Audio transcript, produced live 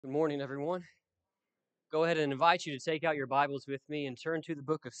Good morning, everyone. Go ahead and invite you to take out your Bibles with me and turn to the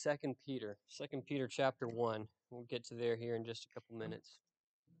book of Second Peter. Second Peter chapter 1. We'll get to there here in just a couple minutes.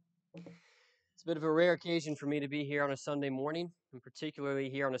 It's a bit of a rare occasion for me to be here on a Sunday morning, and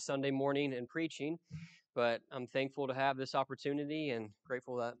particularly here on a Sunday morning and preaching, but I'm thankful to have this opportunity and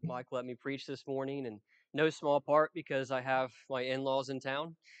grateful that Mike let me preach this morning, and no small part because I have my in-laws in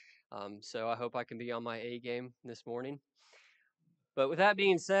town. So I hope I can be on my A game this morning. But with that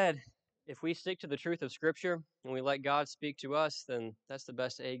being said, if we stick to the truth of Scripture and we let God speak to us, then that's the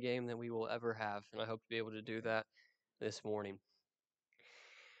best A game that we will ever have. And I hope to be able to do that this morning.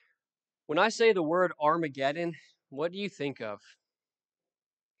 When I say the word Armageddon, what do you think of?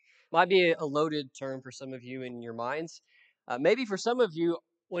 Might be a loaded term for some of you in your minds. Maybe for some of you,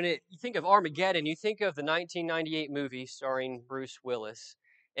 you think of Armageddon, you think of the 1998 movie starring Bruce Willis,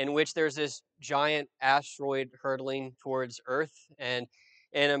 in which there's this giant asteroid hurtling towards Earth, and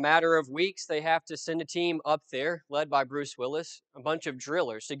in a matter of weeks, they have to send a team up there, led by Bruce Willis, a bunch of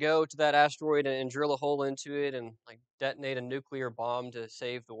drillers, to go to that asteroid and drill a hole into it and like detonate a nuclear bomb to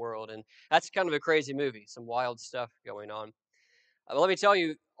save the world. And that's kind of a crazy movie, some wild stuff going on. Let me tell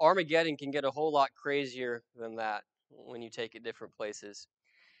you, Armageddon can get a whole lot crazier than that when you take it different places.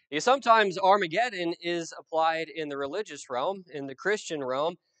 Because sometimes Armageddon is applied in the religious realm, in the Christian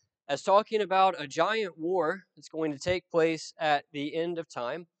realm, as talking about a giant war that's going to take place at the end of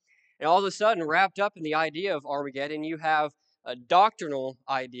time. And all of a sudden, wrapped up in the idea of Armageddon, you have doctrinal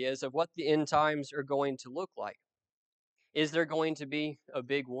ideas of what the end times are going to look like. Is there going to be a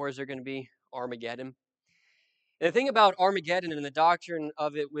big war? Is there going to be Armageddon? And the thing about Armageddon and the doctrine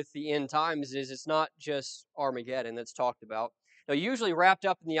of it with the end times is it's not just Armageddon that's talked about. Now, usually wrapped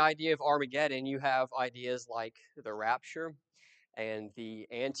up in the idea of Armageddon, you have ideas like the rapture and the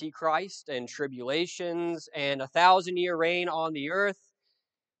Antichrist and tribulations and 1,000-year reign on the earth,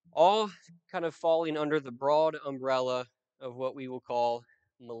 all kind of falling under the broad umbrella of what we will call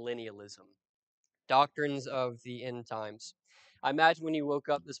millennialism, doctrines of the end times. I imagine when you woke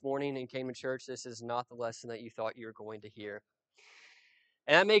up this morning and came to church, this is not the lesson that you thought you were going to hear.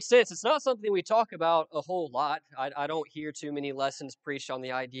 And that makes sense. It's not something we talk about a whole lot. I don't hear too many lessons preached on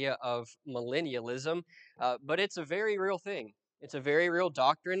the idea of millennialism, but it's a very real thing. It's a very real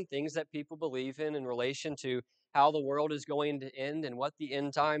doctrine, things that people believe in relation to how the world is going to end and what the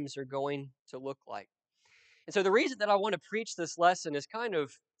end times are going to look like. And so the reason that I want to preach this lesson is kind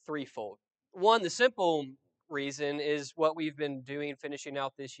of threefold. One, the simple reason is what we've been doing, finishing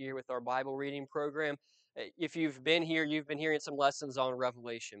out this year with our Bible reading program. If you've been here, you've been hearing some lessons on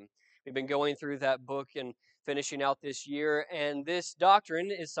Revelation. We've been going through that book and finishing out this year, and this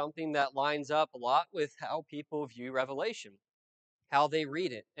doctrine is something that lines up a lot with how people view Revelation, how they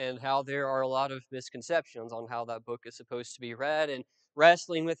read it, and how there are a lot of misconceptions on how that book is supposed to be read, and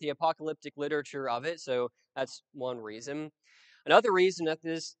wrestling with the apocalyptic literature of it. So that's one reason. Another reason that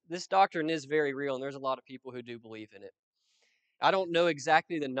this doctrine is very real, and there's a lot of people who do believe in it. I don't know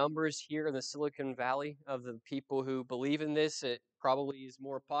exactly the numbers here in the Silicon Valley of the people who believe in this. It probably is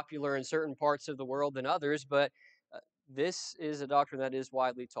more popular in certain parts of the world than others, but this is a doctrine that is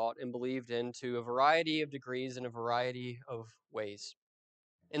widely taught and believed in to a variety of degrees in a variety of ways.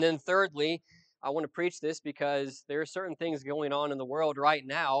 And then thirdly, I want to preach this because there are certain things going on in the world right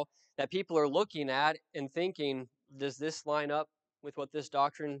now that people are looking at and thinking, does this line up with what this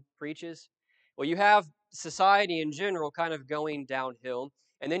doctrine preaches? Well, you have society in general kind of going downhill,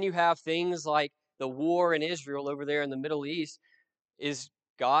 and then you have things like the war in Israel over there in the Middle East. Is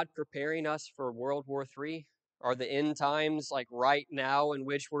God preparing us for World War III? Are the end times like right now in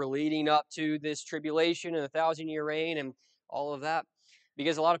which we're leading up to this tribulation and 1,000-year reign and all of that?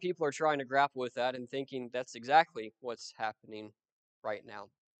 Because a lot of people are trying to grapple with that and thinking that's exactly what's happening right now.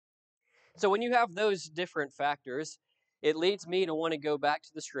 So when you have those different factors, it leads me to want to go back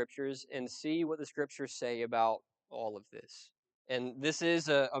to the scriptures and see what the scriptures say about all of this. And this is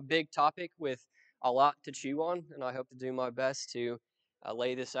a big topic with a lot to chew on, and I hope to do my best to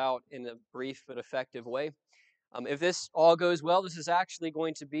lay this out in a brief but effective way. If this all goes well, this is actually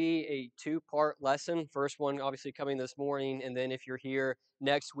going to be a two-part lesson. First one, obviously, coming this morning, and then if you're here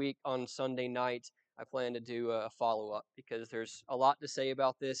next week on Sunday night, I plan to do a follow-up because there's a lot to say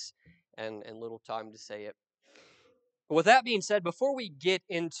about this and little time to say it. But with that being said, before we get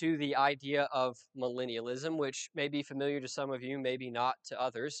into the idea of millennialism, which may be familiar to some of you, maybe not to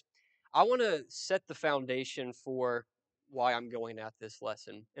others, I want to set the foundation for why I'm going at this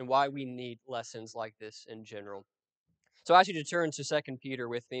lesson and why we need lessons like this in general. So I ask you to turn to Second Peter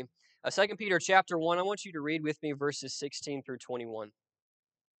with me. 2 Peter chapter 1, I want you to read with me verses 16 through 21.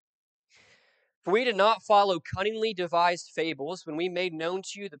 For we did not follow cunningly devised fables when we made known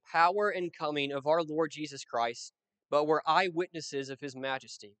to you the power and coming of our Lord Jesus Christ, but were eyewitnesses of his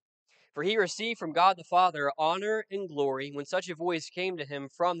majesty. For he received from God the Father honor and glory when such a voice came to him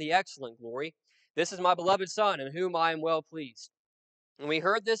from the excellent glory, "This is my beloved Son, in whom I am well pleased." And we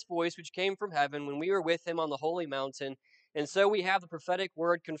heard this voice which came from heaven when we were with him on the holy mountain, and so we have the prophetic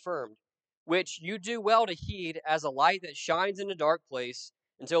word confirmed, which you do well to heed as a light that shines in a dark place,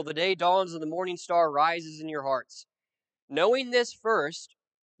 until the day dawns and the morning star rises in your hearts. Knowing this first,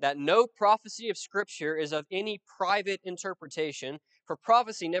 that no prophecy of Scripture is of any private interpretation, for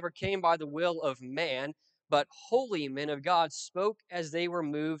prophecy never came by the will of man, but holy men of God spoke as they were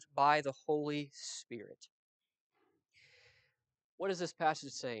moved by the Holy Spirit. What is this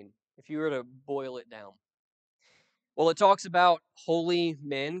passage saying, if you were to boil it down? Well, it talks about holy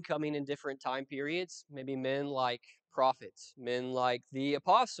men coming in different time periods, maybe men like prophets, men like the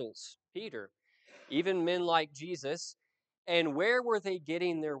apostles, Peter, even men like Jesus. And where were they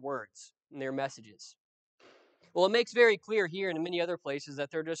getting their words and their messages? Well, it makes very clear here and in many other places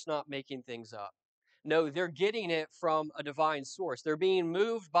that they're just not making things up. No, they're getting it from a divine source. They're being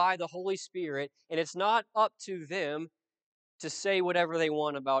moved by the Holy Spirit, and it's not up to them to say whatever they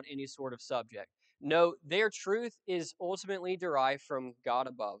want about any sort of subject. No, their truth is ultimately derived from God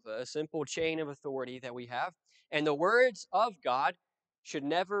above, a simple chain of authority that we have. And the words of God should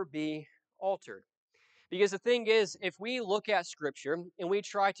never be altered. Because the thing is, if we look at Scripture and we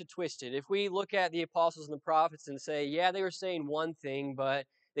try to twist it, if we look at the apostles and the prophets and say, yeah, they were saying one thing, but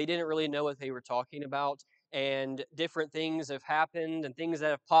they didn't really know what they were talking about, and different things have happened and things that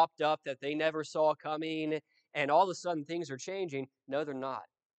have popped up that they never saw coming, and all of a sudden things are changing. No, they're not.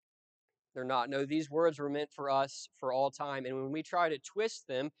 They're not. No, these words were meant for us for all time. And when we try to twist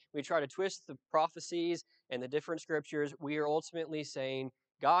them, we try to twist the prophecies and the different scriptures, we are ultimately saying,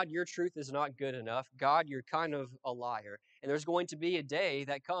 God, your truth is not good enough. God, you're kind of a liar. And there's going to be a day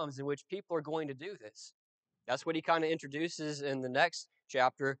that comes in which people are going to do this. That's what he kind of introduces in the next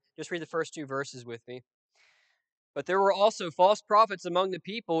chapter. Just read the first two verses with me. But there were also false prophets among the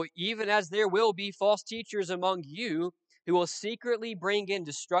people, even as there will be false teachers among you, who will secretly bring in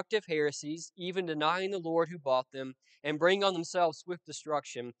destructive heresies, even denying the Lord who bought them, and bring on themselves swift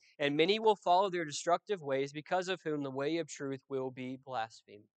destruction. And many will follow their destructive ways, because of whom the way of truth will be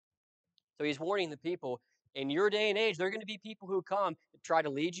blasphemed. So he's warning the people, in your day and age, there are going to be people who come to try to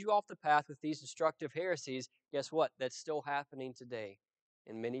lead you off the path with these destructive heresies. Guess what? That's still happening today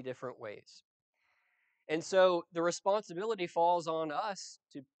in many different ways. And so the responsibility falls on us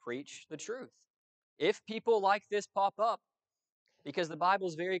to preach the truth. If people like this pop up, because the Bible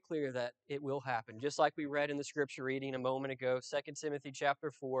is very clear that it will happen. Just like we read in the scripture reading a moment ago, 2 Timothy chapter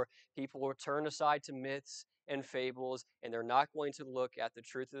 4, people will turn aside to myths and fables, and they're not going to look at the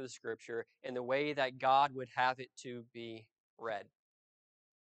truth of the scripture in the way that God would have it to be read.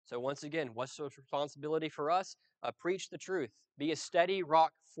 So once again, what's the responsibility for us? Preach the truth. Be a steady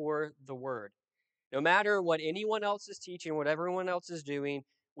rock for the word. No matter what anyone else is teaching, what everyone else is doing,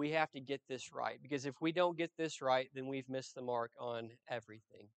 we have to get this right. Because if we don't get this right, then we've missed the mark on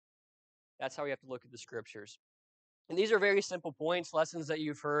everything. That's how we have to look at the scriptures. And these are very simple points, lessons that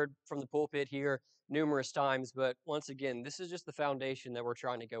you've heard from the pulpit here numerous times. But once again, this is just the foundation that we're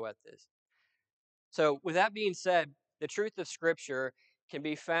trying to go at this. So, with that being said, the truth of Scripture can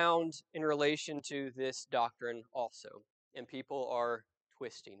be found in relation to this doctrine also. And people are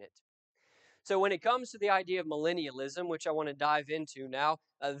twisting it. So when it comes to the idea of millennialism, which I want to dive into now,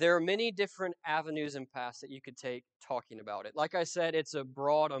 there are many different avenues and paths that you could take talking about it. Like I said, it's a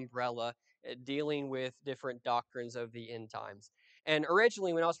broad umbrella dealing with different doctrines of the end times. And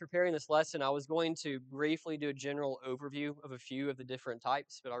originally, when I was preparing this lesson, I was going to briefly do a general overview of a few of the different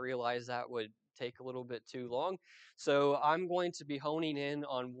types, but I realized that would take a little bit too long. So I'm going to be honing in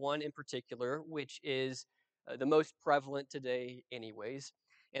on one in particular, which is the most prevalent today anyways,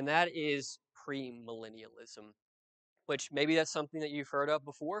 and that is premillennialism, which maybe that's something that you've heard of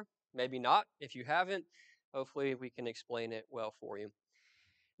before, maybe not. If you haven't, hopefully we can explain it well for you.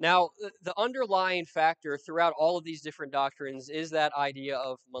 Now, the underlying factor throughout all of these different doctrines is that idea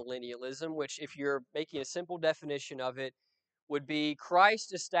of millennialism, which, if you're making a simple definition of it, would be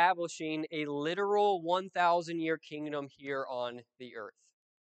Christ establishing a literal 1,000-year kingdom here on the earth.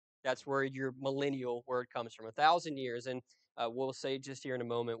 That's where your millennial word comes from, 1,000 years. And we'll say just here in a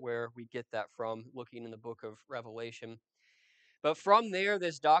moment where we get that from, looking in the book of Revelation. But from there,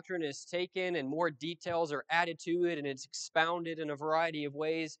 this doctrine is taken and more details are added to it, and it's expounded in a variety of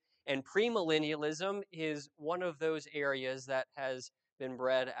ways. And premillennialism is one of those areas that has been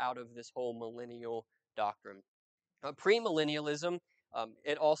bred out of this whole millennial doctrine. Premillennialism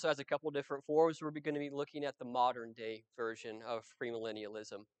It also has a couple different forms. We're going to be looking at the modern day version of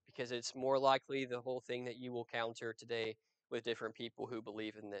premillennialism because it's more likely the whole thing that you will counter today with different people who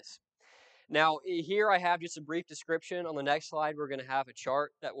believe in this. Now, here I have just a brief description. On the next slide, we're going to have a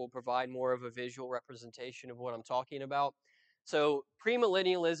chart that will provide more of a visual representation of what I'm talking about. So,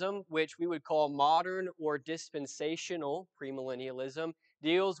 premillennialism, which we would call modern or dispensational premillennialism,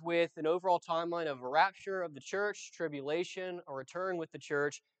 deals with an overall timeline of a rapture of the church, tribulation, a return with the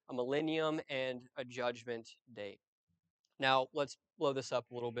church, a millennium, and a judgment day. Now, let's blow this up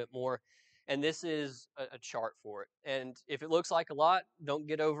a little bit more. And this is a chart for it. And if it looks like a lot, don't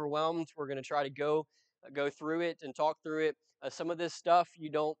get overwhelmed. We're going to try to go through it and talk through it. Some of this stuff you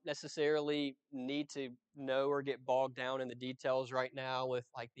don't necessarily need to know or get bogged down in the details right now with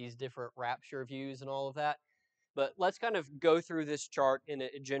like these different rapture views and all of that. But let's kind of go through this chart in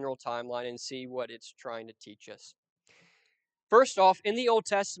a general timeline and see what it's trying to teach us. First off, in the Old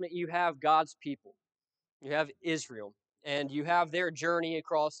Testament, you have God's people. You have Israel, and you have their journey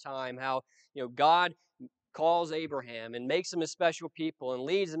across time, how God calls Abraham and makes him a special people and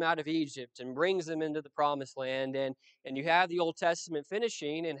leads them out of Egypt and brings them into the promised land. And you have the Old Testament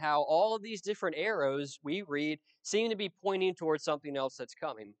finishing and how all of these different arrows we read seem to be pointing towards something else that's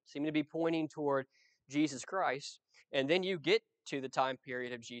coming, seem to be pointing toward Jesus Christ. And then you get to the time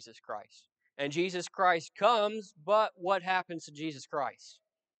period of Jesus Christ. And Jesus Christ comes, but what happens to Jesus Christ?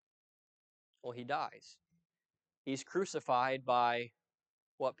 Well, he dies. He's crucified by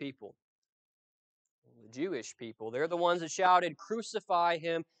what people? The Jewish people. They're the ones that shouted, crucify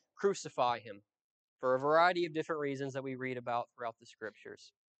him, for a variety of different reasons that we read about throughout the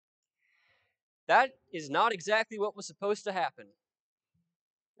scriptures. That is not exactly what was supposed to happen.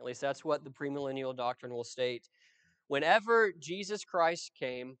 At least that's what the premillennial doctrine will state. Whenever Jesus Christ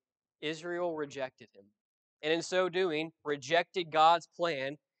came, Israel rejected him. And in so doing, rejected God's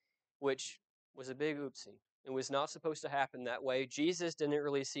plan, which was a big oopsie. It was not supposed to happen that way. Jesus didn't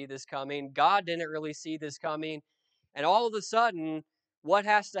really see this coming. God didn't really see this coming. And all of a sudden, what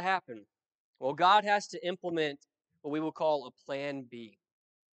has to happen? Well, God has to implement what we will call a plan B.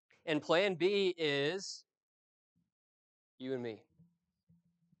 And plan B is you and me.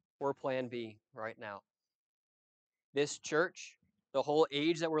 We're plan B right now. This church, the whole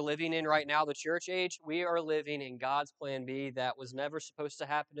age that we're living in right now, the church age, we are living in God's plan B that was never supposed to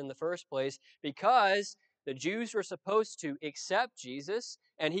happen in the first place because the Jews were supposed to accept Jesus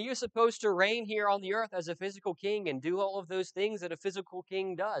and he was supposed to reign here on the earth as a physical king and do all of those things that a physical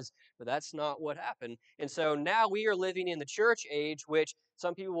king does. But that's not what happened. And so now we are living in the church age, which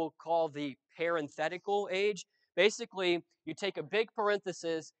some people will call the parenthetical age. Basically, you take a big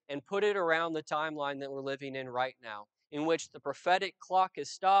parenthesis and put it around the timeline that we're living in right now, in which the prophetic clock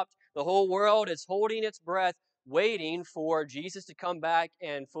is stopped. The whole world is holding its breath, waiting for Jesus to come back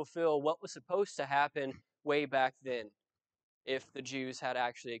and fulfill what was supposed to happen way back then, if the Jews had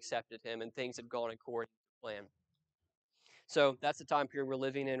actually accepted him and things had gone according to plan. So that's the time period we're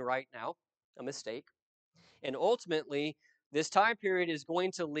living in right now, a mistake. And ultimately, this time period is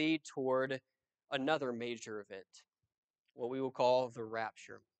going to lead toward another major event, what we will call the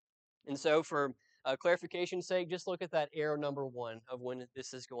rapture. And so for clarification's sake, just look at that arrow number 1 of when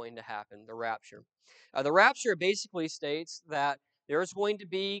this is going to happen, the rapture. The rapture basically states that there's going to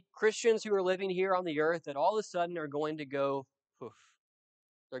be Christians who are living here on the earth that all of a sudden are going to go poof.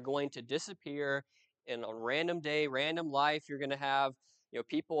 They're going to disappear in a random day, random life. You're going to have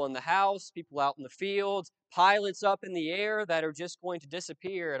people in the house, people out in the fields, pilots up in the air that are just going to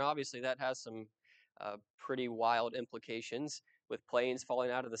disappear. And obviously that has some pretty wild implications with planes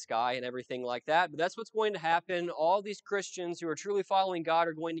falling out of the sky and everything like that. But that's what's going to happen. All these Christians who are truly following God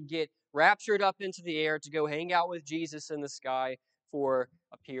are going to get raptured up into the air to go hang out with Jesus in the sky for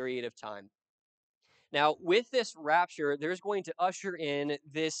a period of time. Now, with this rapture, there's going to usher in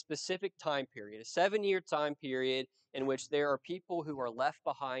this specific time period, a 7-year time period in which there are people who are left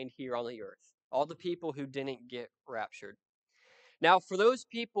behind here on the earth, all the people who didn't get raptured. Now, for those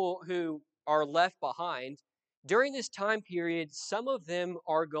people who are left behind, during this time period, some of them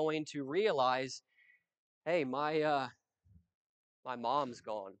are going to realize, hey, my mom's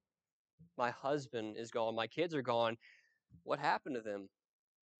gone. My husband is gone. My kids are gone. What happened to them?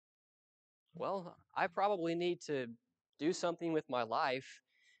 Well, I probably need to do something with my life.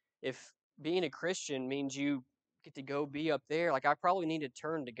 If being a Christian means you get to go be up there, like I probably need to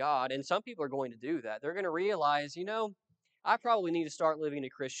turn to God. And some people are going to do that. They're going to realize, I probably need to start living a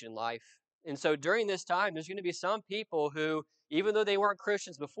Christian life. And so during this time, there's going to be some people who, even though they weren't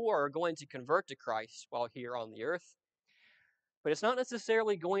Christians before, are going to convert to Christ while here on the earth. But it's not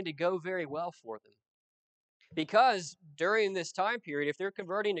necessarily going to go very well for them. Because during this time period, if they're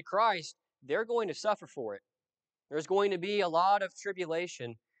converting to Christ, they're going to suffer for it. There's going to be a lot of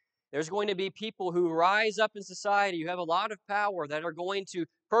tribulation. There's going to be people who rise up in society who have a lot of power that are going to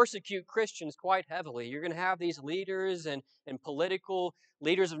persecute Christians quite heavily. You're going to have these leaders and political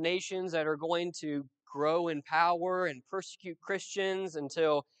leaders of nations that are going to grow in power and persecute Christians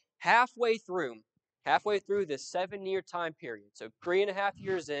until halfway through, halfway through this 7-year time period. So 3.5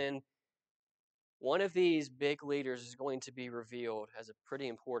 years in, one of these big leaders is going to be revealed as a pretty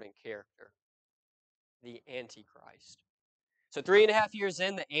important character, the Antichrist. So 3.5 years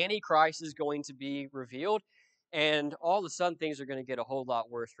in, the Antichrist is going to be revealed, and all of a sudden things are going to get a whole lot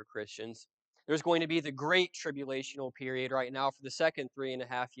worse for Christians. There's going to be the great tribulational period right now for the second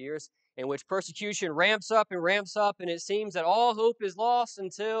 3.5 years, in which persecution ramps up, and it seems that all hope is lost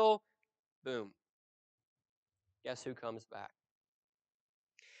until, boom, guess who comes back?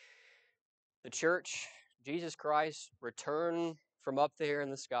 The church, Jesus Christ, returned from up there in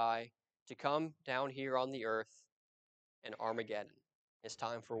the sky to come down here on the earth in Armageddon. It's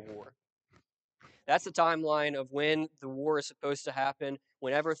time for war. That's the timeline of when the war is supposed to happen.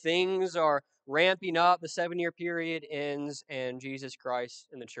 Whenever things are ramping up, the 7-year period ends, and Jesus Christ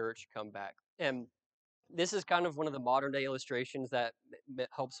and the church come back. And this is kind of one of the modern day illustrations that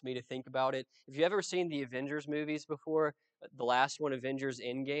helps me to think about it. If you've ever seen the Avengers movies before, the last one, Avengers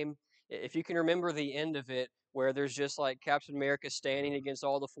Endgame, if you can remember the end of it, where there's just like Captain America standing against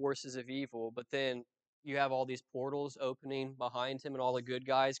all the forces of evil, but then you have all these portals opening behind him and all the good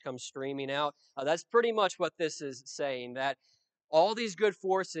guys come streaming out. That's pretty much what this is saying, that all these good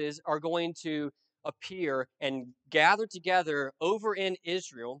forces are going to appear and gather together over in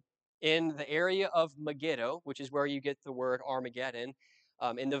Israel in the area of Megiddo, which is where you get the word Armageddon,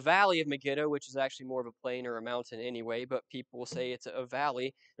 in the valley of Megiddo, which is actually more of a plain or a mountain anyway, but people will say it's a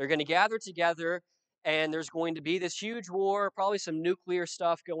valley. They're going to gather together, and there's going to be this huge war, probably some nuclear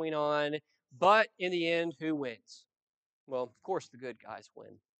stuff going on, but in the end, who wins? Well, of course, the good guys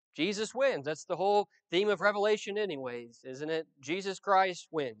win. Jesus wins. That's the whole theme of Revelation, anyways, isn't it? Jesus Christ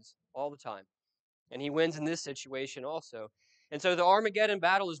wins all the time. And he wins in this situation also. And so the Armageddon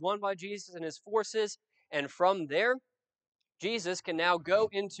battle is won by Jesus and his forces. And from there, Jesus can now go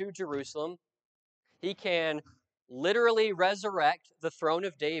into Jerusalem. He can literally resurrect the throne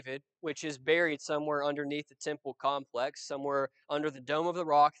of David, which is buried somewhere underneath the temple complex, somewhere under the Dome of the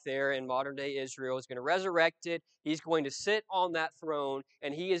Rock there in modern day Israel. He's going to resurrect it. He's going to sit on that throne,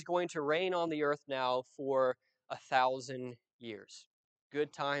 and he is going to reign on the earth now for 1,000 years.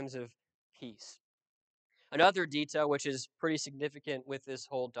 Good times of peace. Another detail, which is pretty significant with this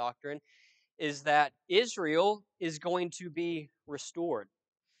whole doctrine, is that Israel is going to be restored.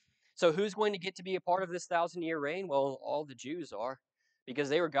 So who's going to get to be a part of this 1,000-year reign? Well, all the Jews are, because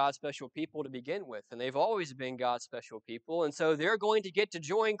they were God's special people to begin with, and they've always been God's special people. And so they're going to get to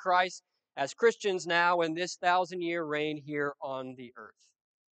join Christ as Christians now in this 1,000-year reign here on the earth.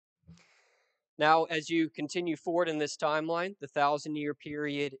 Now, as you continue forward in this timeline, the 1,000-year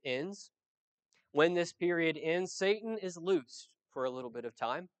period ends. When this period ends, Satan is loosed for a little bit of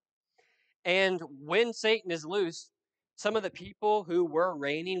time. And when Satan is loosed, some of the people who were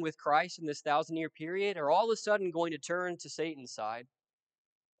reigning with Christ in this 1,000-year period are all of a sudden going to turn to Satan's side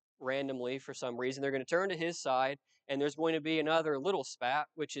randomly for some reason. They're going to turn to his side, and there's going to be another little spat,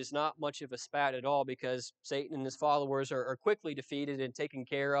 which is not much of a spat at all because Satan and his followers are quickly defeated and taken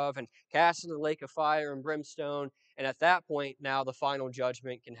care of and cast into the lake of fire and brimstone. And at that point, now the final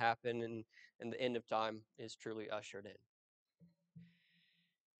judgment can happen, and the end of time is truly ushered in.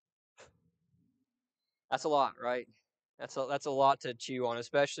 That's a lot, right? That's a lot to chew on,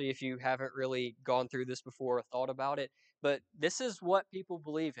 especially if you haven't really gone through this before or thought about it. But this is what people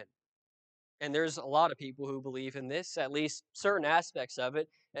believe in. And there's a lot of people who believe in this, at least certain aspects of it.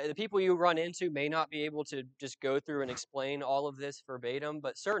 The people you run into may not be able to just go through and explain all of this verbatim,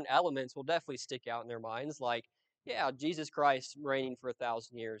 but certain elements will definitely stick out in their minds, like, yeah, Jesus Christ reigning for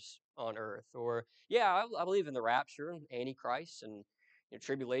 1,000 years on earth. Or, yeah, I believe in the rapture, Antichrist, and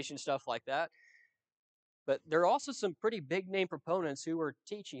tribulation, stuff like that. But there are also some pretty big name proponents who are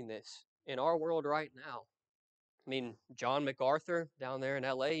teaching this in our world right now. I mean, John MacArthur down there in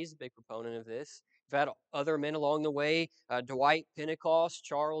LA, he's a big proponent of this. We've had other men along the way, Dwight Pentecost,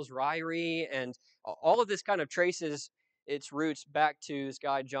 Charles Ryrie, and all of this kind of traces its roots back to this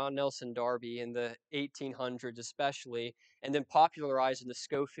guy, John Nelson Darby, in the 1800s especially, and then popularized in the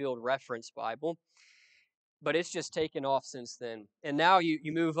Scofield Reference Bible. But it's just taken off since then. And now you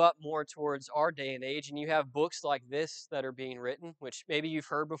move up more towards our day and age, and you have books like this that are being written, which maybe you've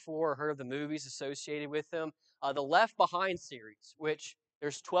heard before or heard of the movies associated with them. The Left Behind series, which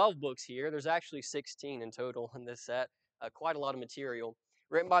There's 12 books here. There's actually 16 in total in this set. Quite a lot of material.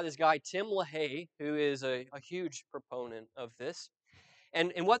 Written by this guy, Tim LaHaye, who is a huge proponent of this.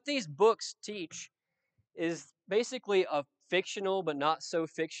 And what these books teach is basically a fictional but not so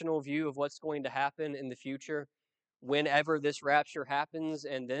fictional view of what's going to happen in the future whenever this rapture happens,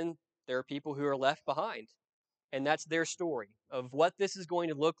 and then there are people who are left behind. And that's their story of what this is going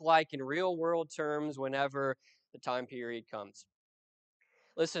to look like in real world terms whenever the time period comes.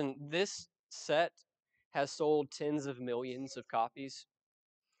 Listen, this set has sold tens of millions of copies.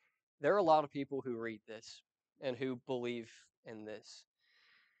 There are a lot of people who read this and who believe in this.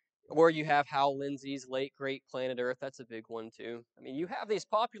 Or you have Hal Lindsey's Late Great Planet Earth. That's a big one, too. I mean, you have these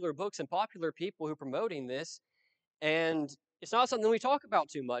popular books and popular people who are promoting this, and it's not something we talk about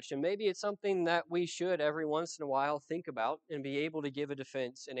too much. And maybe it's something that we should every once in a while think about and be able to give a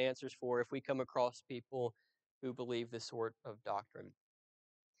defense and answers for if we come across people who believe this sort of doctrine.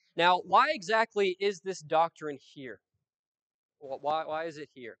 Now, why exactly is this doctrine here? Why is it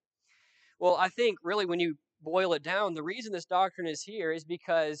here? Well, I think really when you boil it down, the reason this doctrine is here is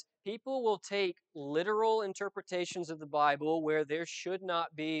because people will take literal interpretations of the Bible where there should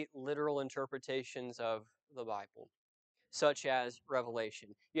not be literal interpretations of the Bible, such as Revelation.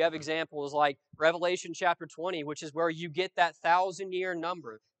 You have examples like Revelation chapter 20, which is where you get that 1,000-year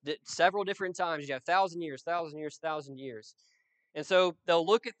number. That several different times you have 1,000 years, 1,000 years, 1,000 years. And so they'll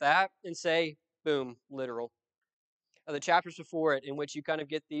look at that and say, boom, literal. The chapters before it, in which you kind of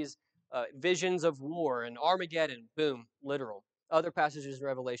get these visions of war and Armageddon, boom, literal. Other passages in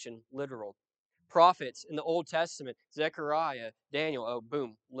Revelation, literal. Prophets in the Old Testament, Zechariah, Daniel, oh,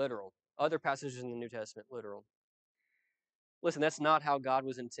 boom, literal. Other passages in the New Testament, literal. Listen, that's not how God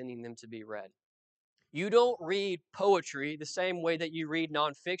was intending them to be read. You don't read poetry the same way that you read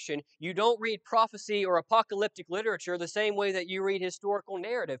nonfiction. You don't read prophecy or apocalyptic literature the same way that you read historical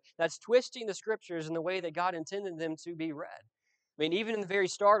narrative. That's twisting the scriptures in the way that God intended them to be read. I mean, even in the very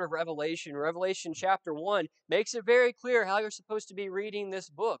start of Revelation chapter 1 makes it very clear how you're supposed to be reading this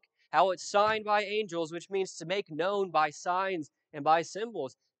book, how it's signed by angels, which means to make known by signs and by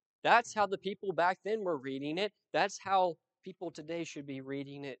symbols. That's how the people back then were reading it. That's how people today should be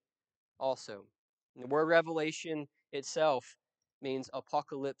reading it also. And the word revelation itself means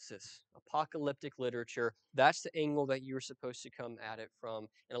apocalypsis, apocalyptic literature. That's the angle that you're supposed to come at it from.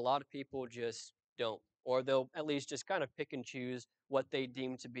 And a lot of people just don't. Or they'll at least just kind of pick and choose what they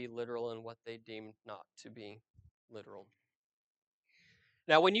deem to be literal and what they deem not to be literal.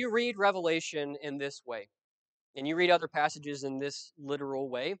 Now, when you read Revelation in this way, and you read other passages in this literal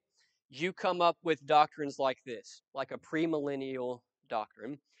way, you come up with doctrines like this, like a premillennial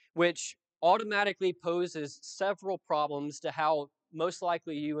doctrine, which automatically poses several problems to how most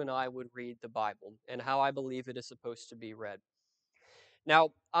likely you and I would read the Bible and how I believe it is supposed to be read. Now,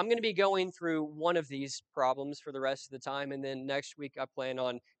 I'm going to be going through one of these problems for the rest of the time, and then next week I plan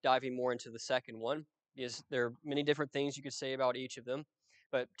on diving more into the second one, because there are many different things you could say about each of them.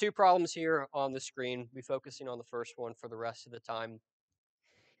 But two problems here on the screen. We'll be focusing on the first one for the rest of the time.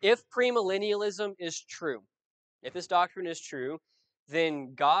 If premillennialism is true, if this doctrine is true,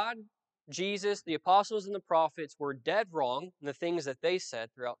 then God, Jesus, the apostles, and the prophets were dead wrong in the things that they said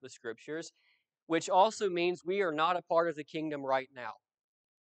throughout the scriptures, which also means we are not a part of the kingdom right now.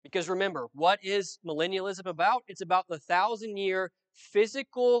 Because remember, what is millennialism about? It's about the 1,000-year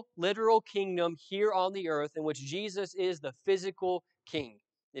physical, literal kingdom here on the earth in which Jesus is the physical king.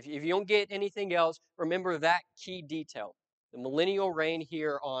 If you don't get anything else, remember that key detail, the millennial reign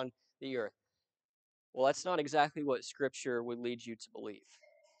here on the earth. Well, that's not exactly what Scripture would lead you to believe.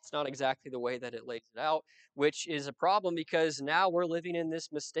 It's not exactly the way that it lays it out, which is a problem because now we're living in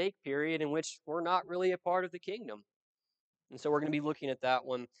this mistake period in which we're not really a part of the kingdom. And so we're going to be looking at that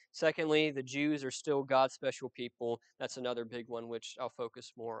one. Secondly, the Jews are still God's special people. That's another big one, which I'll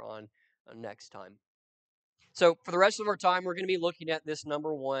focus more on next time. So for the rest of our time, we're going to be looking at this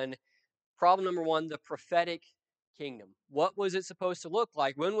problem number one, the prophetic kingdom. What was it supposed to look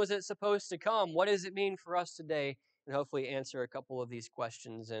like? When was it supposed to come? What does it mean for us today? And hopefully answer a couple of these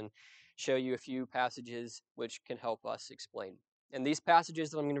questions and show you a few passages which can help us explain. And these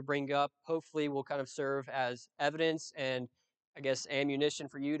passages that I'm going to bring up hopefully will kind of serve as evidence and, I guess, ammunition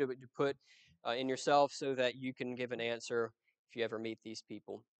for you to put in yourself so that you can give an answer if you ever meet these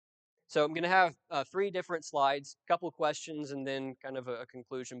people. So I'm going to have 3 different slides, a couple of questions, and then kind of a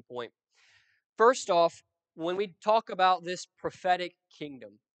conclusion point. First off, when we talk about this prophetic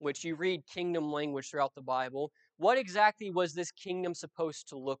kingdom, which you read kingdom language throughout the Bible, what exactly was this kingdom supposed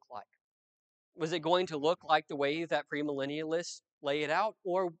to look like? Was it going to look like the way that premillennialists lay it out,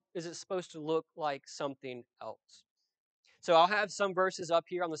 or is it supposed to look like something else? So I'll have some verses up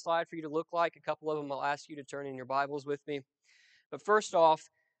here on the slide for you to look like. A couple of them I'll ask you to turn in your Bibles with me. But first off,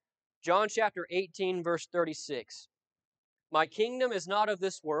 John chapter 18, verse 36. My kingdom is not of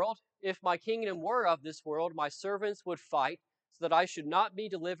this world. If my kingdom were of this world, my servants would fight, so that I should not be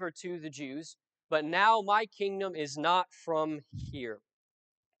delivered to the Jews. But now my kingdom is not from here.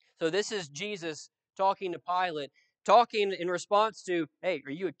 So this is Jesus talking to Pilate, talking in response to, hey,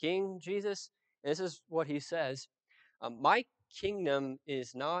 are you a king, Jesus? And this is what he says. My kingdom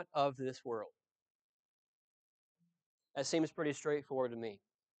is not of this world. That seems pretty straightforward to me.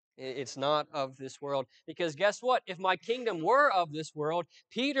 It's not of this world. Because guess what? If my kingdom were of this world,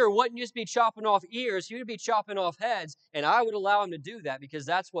 Peter wouldn't just be chopping off ears, he would be chopping off heads. And I would allow him to do that because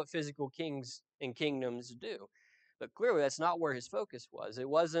that's what physical kings and kingdoms do. But clearly, that's not where his focus was. It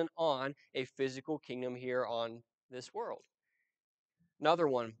wasn't on a physical kingdom here on this world. Another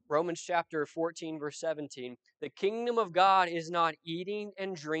one, Romans chapter 14, verse 17. The kingdom of God is not eating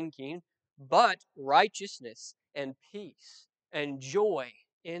and drinking, but righteousness and peace and joy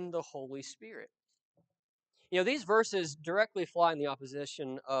in the Holy Spirit. You know, these verses directly fly in the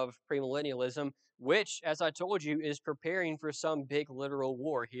opposition of premillennialism, which, as I told you, is preparing for some big literal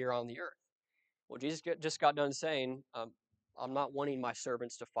war here on the earth. Well, Jesus just got done saying, I'm not wanting my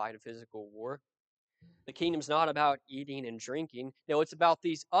servants to fight a physical war. The kingdom's not about eating and drinking. No, it's about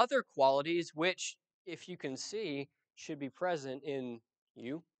these other qualities, which, if you can see, should be present in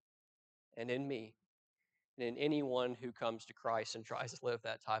you and in me and in anyone who comes to Christ and tries to live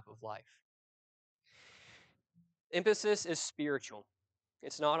that type of life. Emphasis is spiritual.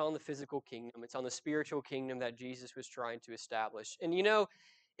 It's not on the physical kingdom. It's on the spiritual kingdom that Jesus was trying to establish. And you know,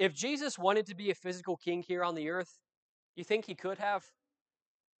 if Jesus wanted to be a physical king here on the earth, you think he could have?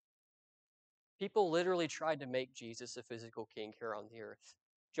 People literally tried to make Jesus a physical king here on the earth.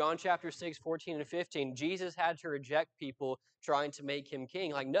 John chapter 6, 14 and 15, Jesus had to reject people trying to make him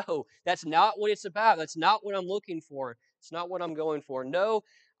king. Like, no, that's not what it's about. That's not what I'm looking for. It's not what I'm going for. No,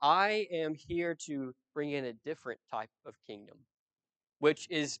 I am here to bring in a different type of kingdom, which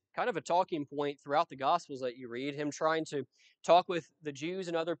is kind of a talking point throughout the Gospels that you read. Him trying to talk with the Jews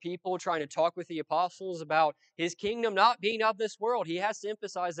and other people, trying to talk with the apostles about his kingdom not being of this world. He has to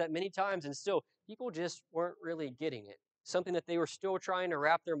emphasize that many times, and still, people just weren't really getting it. Something that they were still trying to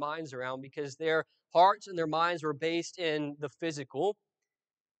wrap their minds around because their hearts and their minds were based in the physical.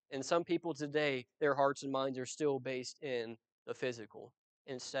 And some people today, their hearts and minds are still based in the physical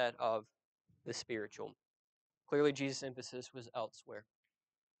instead of the spiritual. Clearly, Jesus' emphasis was elsewhere.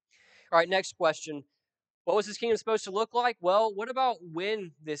 All right, next question. What was this kingdom supposed to look like? Well, what about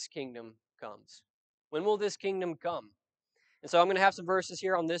when this kingdom comes? When will this kingdom come? And so I'm going to have some verses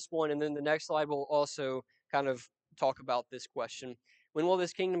here on this one, and then the next slide will also kind of talk about this question. When will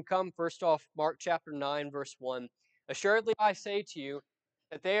this kingdom come? First off, Mark chapter 9, verse 1. Assuredly I say to you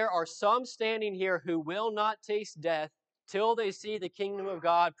that there are some standing here who will not taste death till they see the kingdom of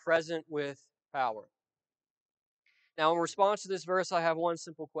God present with power. Now, in response to this verse, I have one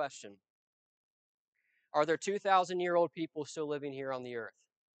simple question. Are there 2,000-year-old people still living here on the earth?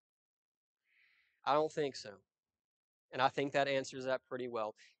 I don't think so. And I think that answers that pretty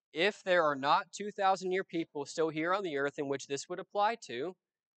well. If there are not 2,000-year people still here on the earth in which this would apply to,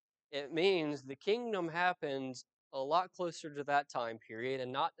 it means the kingdom happens a lot closer to that time period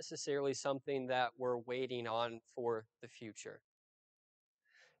and not necessarily something that we're waiting on for the future.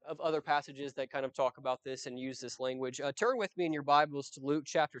 Of other passages that kind of talk about this and use this language, turn with me in your Bibles to Luke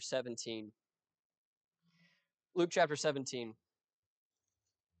chapter 17. Luke chapter 17.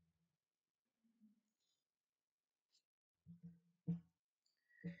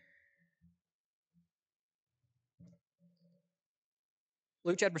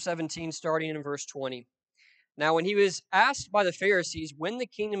 Luke chapter 17, starting in verse 20. Now, when he was asked by the Pharisees when the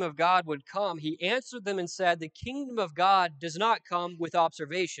kingdom of God would come, he answered them and said, the kingdom of God does not come with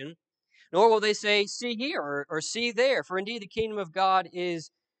observation, nor will they say, see here or see there, for indeed the kingdom of God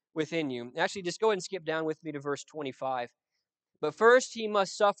is within you. Actually, just go ahead and skip down with me to verse 25. But first he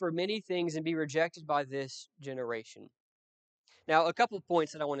must suffer many things and be rejected by this generation. Now, a couple of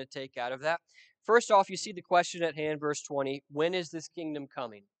points that I want to take out of that. First off, you see the question at hand, verse 20, when is this kingdom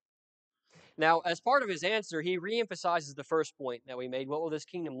coming? Now, as part of his answer, he reemphasizes the first point that we made. What will this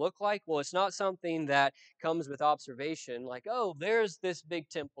kingdom look like? Well, it's not something that comes with observation, like, oh, there's this big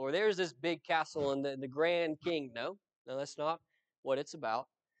temple, or there's this big castle and the grand king. No, that's not what it's about.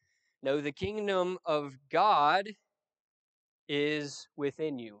 No, the kingdom of God is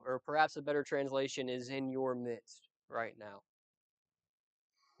within you, or perhaps a better translation is in your midst right now.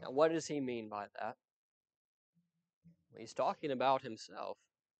 Now, what does he mean by that? Well, he's talking about himself.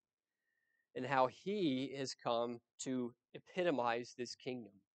 and how he is come to epitomize this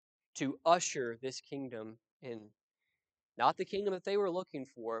kingdom, to usher this kingdom in. Not the kingdom that they were looking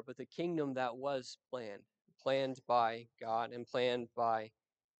for, but the kingdom that was planned by God and planned by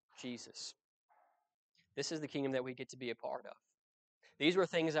Jesus. This is the kingdom that we get to be a part of. These were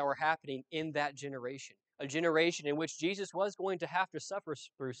things that were happening in that generation, a generation in which Jesus was going to have to suffer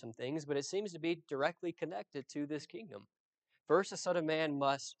through some things, but it seems to be directly connected to this kingdom. First, the Son of Man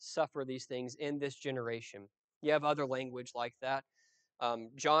must suffer these things in this generation. You have other language like that.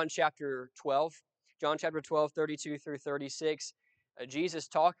 John chapter 12, John chapter 12, 32 through 36, Jesus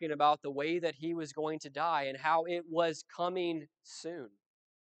talking about the way that he was going to die and how it was coming soon.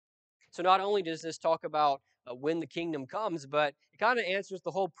 So not only does this talk about when the kingdom comes, but it kind of answers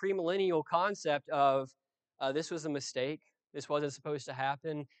the whole premillennial concept of this was a mistake. This wasn't supposed to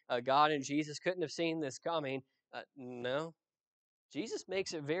happen. God and Jesus couldn't have seen this coming. No. Jesus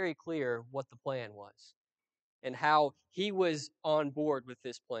makes it very clear what the plan was and how he was on board with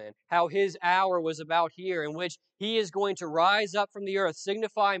this plan, how his hour was about here, in which he is going to rise up from the earth,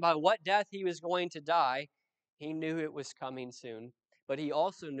 signifying by what death he was going to die. He knew it was coming soon, but he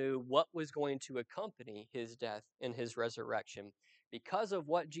also knew what was going to accompany his death and his resurrection. Because of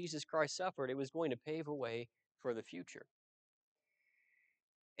what Jesus Christ suffered, it was going to pave a way for the future.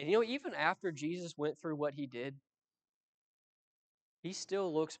 And even after Jesus went through what he did, he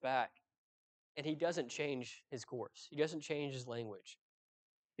still looks back and he doesn't change his course. He doesn't change his language.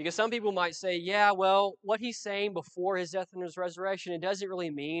 Because some people might say, yeah, well, what he's saying before his death and his resurrection, it doesn't really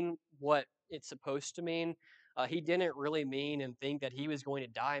mean what it's supposed to mean. He didn't really mean and think that he was going to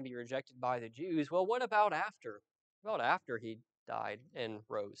die and be rejected by the Jews. Well, what about after? What about after he died and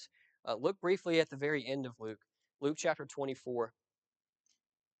rose? Look briefly at the very end of Luke. Luke chapter 24.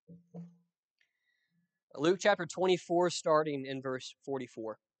 Luke chapter 24, starting in verse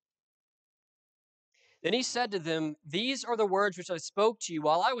 44. Then he said to them, "These are the words which I spoke to you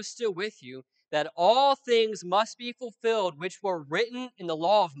while I was still with you, that all things must be fulfilled which were written in the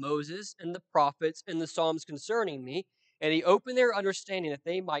law of Moses and the prophets and the Psalms concerning me." And he opened their understanding that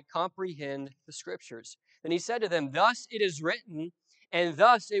they might comprehend the scriptures. Then he said to them, "Thus it is written, and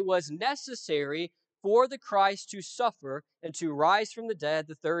thus it was necessary for the Christ to suffer and to rise from the dead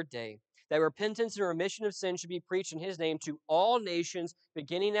the third day, that repentance and remission of sin should be preached in his name to all nations,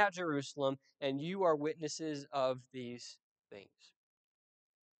 beginning at Jerusalem, and you are witnesses of these things."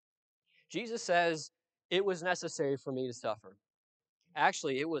 Jesus says, it was necessary for me to suffer.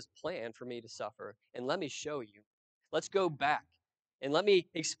 Actually, it was planned for me to suffer. And let me show you. Let's go back and let me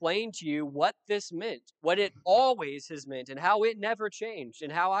explain to you what this meant, what it always has meant, and how it never changed,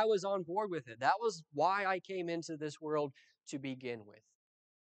 and how I was on board with it. That was why I came into this world to begin with.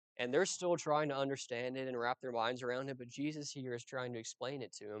 And they're still trying to understand it and wrap their minds around it, but Jesus here is trying to explain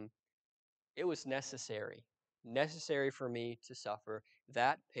it to them. It was necessary for me to suffer.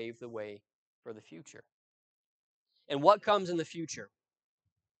 That paved the way for the future. And what comes in the future?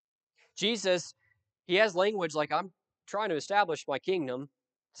 Jesus, he has language like, I'm trying to establish my kingdom.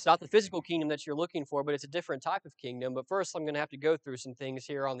 It's not the physical kingdom that you're looking for, but it's a different type of kingdom. But first, I'm going to have to go through some things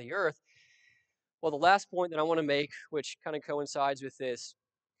here on the earth. Well, the last point that I want to make, which kind of coincides with this,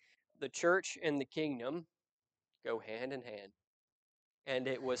 the church and the kingdom go hand in hand. And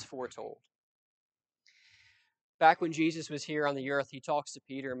it was foretold. Back when Jesus was here on the earth, he talks to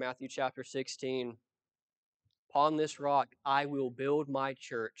Peter in Matthew chapter 16. "Upon this rock I will build my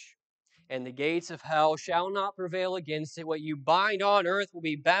church, and the gates of hell shall not prevail against it. What you bind on earth will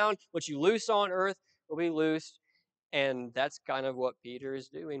be bound, what you loose on earth will be loosed." And that's kind of what Peter is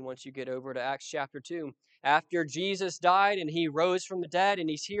doing once you get over to Acts chapter 2. After Jesus died and he rose from the dead and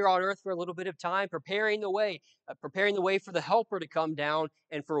he's here on earth for a little bit of time, preparing the way for the helper to come down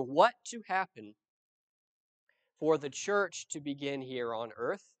and for what to happen? For the church to begin here on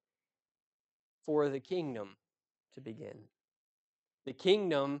earth, for the kingdom to begin. The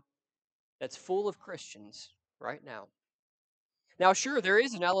kingdom that's full of Christians right now. Now, sure, there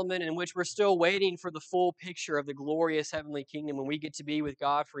is an element in which we're still waiting for the full picture of the glorious heavenly kingdom when we get to be with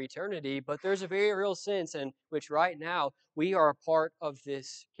God for eternity, but there's a very real sense in which right now we are a part of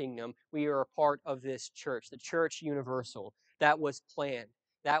this kingdom. We are a part of this church, the church universal, that was planned,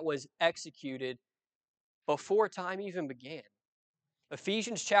 that was executed before time even began.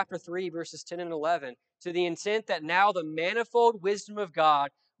 Ephesians chapter 3, verses 10 and 11, "To the intent that now the manifold wisdom of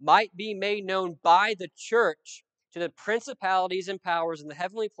God might be made known by the church to the principalities and powers in the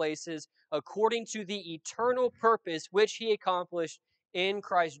heavenly places, according to the eternal purpose which he accomplished in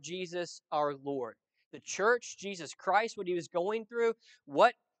Christ Jesus our Lord." The church, Jesus Christ, what he was going through,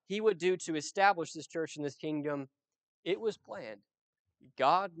 what he would do to establish this church and this kingdom, it was planned.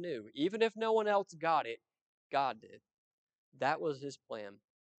 God knew. Even if no one else got it, God did. That was his plan.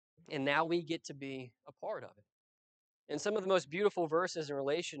 And now we get to be a part of it. And some of the most beautiful verses in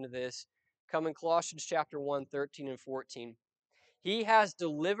relation to this come in Colossians chapter 1, 13 and 14. He has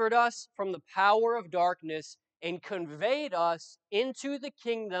delivered us from the power of darkness and conveyed us into the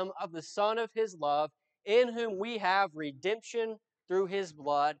kingdom of the Son of his love, in whom we have redemption through his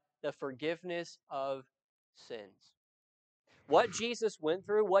blood, the forgiveness of sins. What Jesus went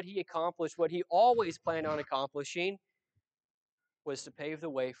through, what he accomplished, what he always planned on accomplishing, was to pave the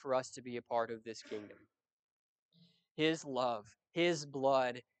way for us to be a part of this kingdom. His love, his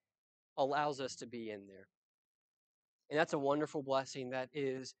blood allows us to be in there. And that's a wonderful blessing that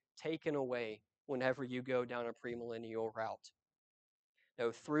is taken away whenever you go down a premillennial route.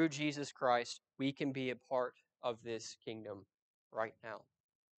 No, through Jesus Christ, we can be a part of this kingdom right now.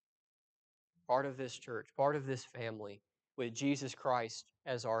 Part of this church, part of this family, with Jesus Christ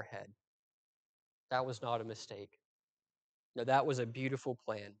as our head. That was not a mistake. No, that was a beautiful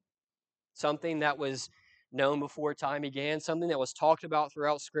plan. Something that was known before time began, something that was talked about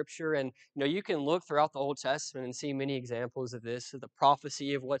throughout Scripture. And you can look throughout the Old Testament and see many examples of this, of the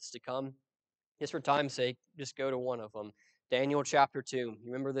prophecy of what's to come. Just for time's sake, just go to one of them. Daniel chapter 2. You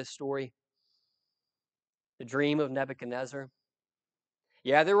remember this story? The dream of Nebuchadnezzar.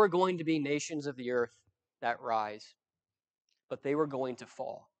 Yeah, there were going to be nations of the earth that rise, but they were going to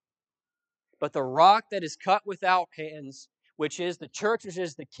fall. But the rock that is cut without hands, which is the church, which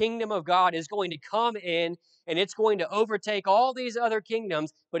is the kingdom of God, is going to come in, and it's going to overtake all these other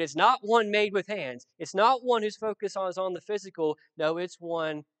kingdoms, but it's not one made with hands. It's not one whose focus is on the physical. No, it's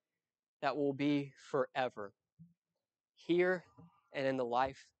one that will be forever, here and in the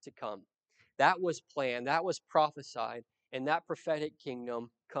life to come. That was planned, that was prophesied, and that prophetic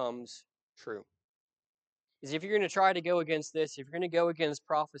kingdom comes true. Because if you're going to try to go against this, if you're going to go against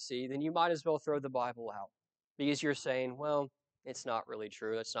prophecy, then you might as well throw the Bible out. Because you're saying, well, it's not really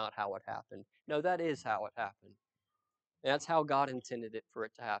true. That's not how it happened. No, that is how it happened. And that's how God intended it for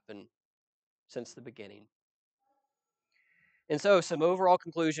it to happen since the beginning. And so, some overall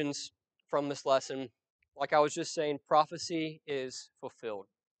conclusions from this lesson. Like I was just saying, prophecy is fulfilled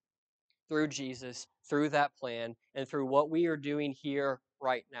through Jesus, through that plan, and through what we are doing here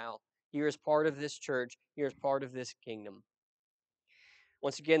right now. Here as part of this church, here as part of this kingdom.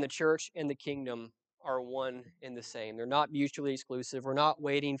 Once again, the church and the kingdom are one and the same. They're not mutually exclusive. We're not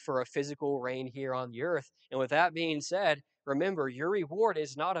waiting for a physical reign here on the earth. And with that being said, remember, your reward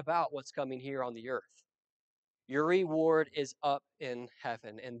is not about what's coming here on the earth. Your reward is up in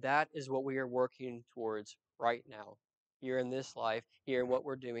heaven, and that is what we are working towards right now, here in this life, here in what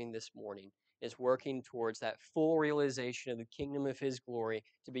we're doing this morning, is working towards that full realization of the kingdom of his glory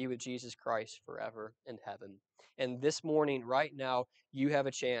to be with Jesus Christ forever in heaven. And this morning, right now, you have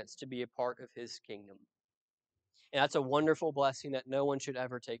a chance to be a part of his kingdom. And that's a wonderful blessing that no one should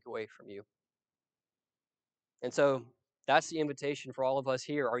ever take away from you. And so that's the invitation for all of us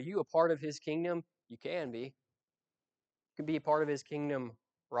here. Are you a part of his kingdom? You can be. You can be a part of his kingdom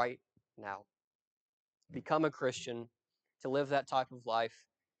right now. Become a Christian, to live that type of life,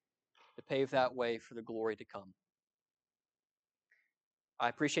 to pave that way for the glory to come. I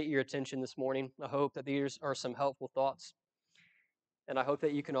appreciate your attention this morning. I hope that these are some helpful thoughts. And I hope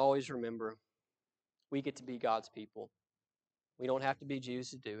that you can always remember we get to be God's people. We don't have to be Jews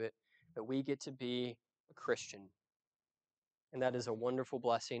to do it, but we get to be a Christian. And that is a wonderful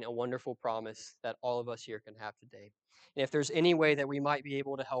blessing, a wonderful promise that all of us here can have today. And if there's any way that we might be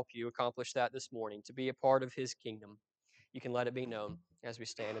able to help you accomplish that this morning, to be a part of his kingdom, you can let it be known as we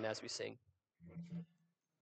stand and as we sing.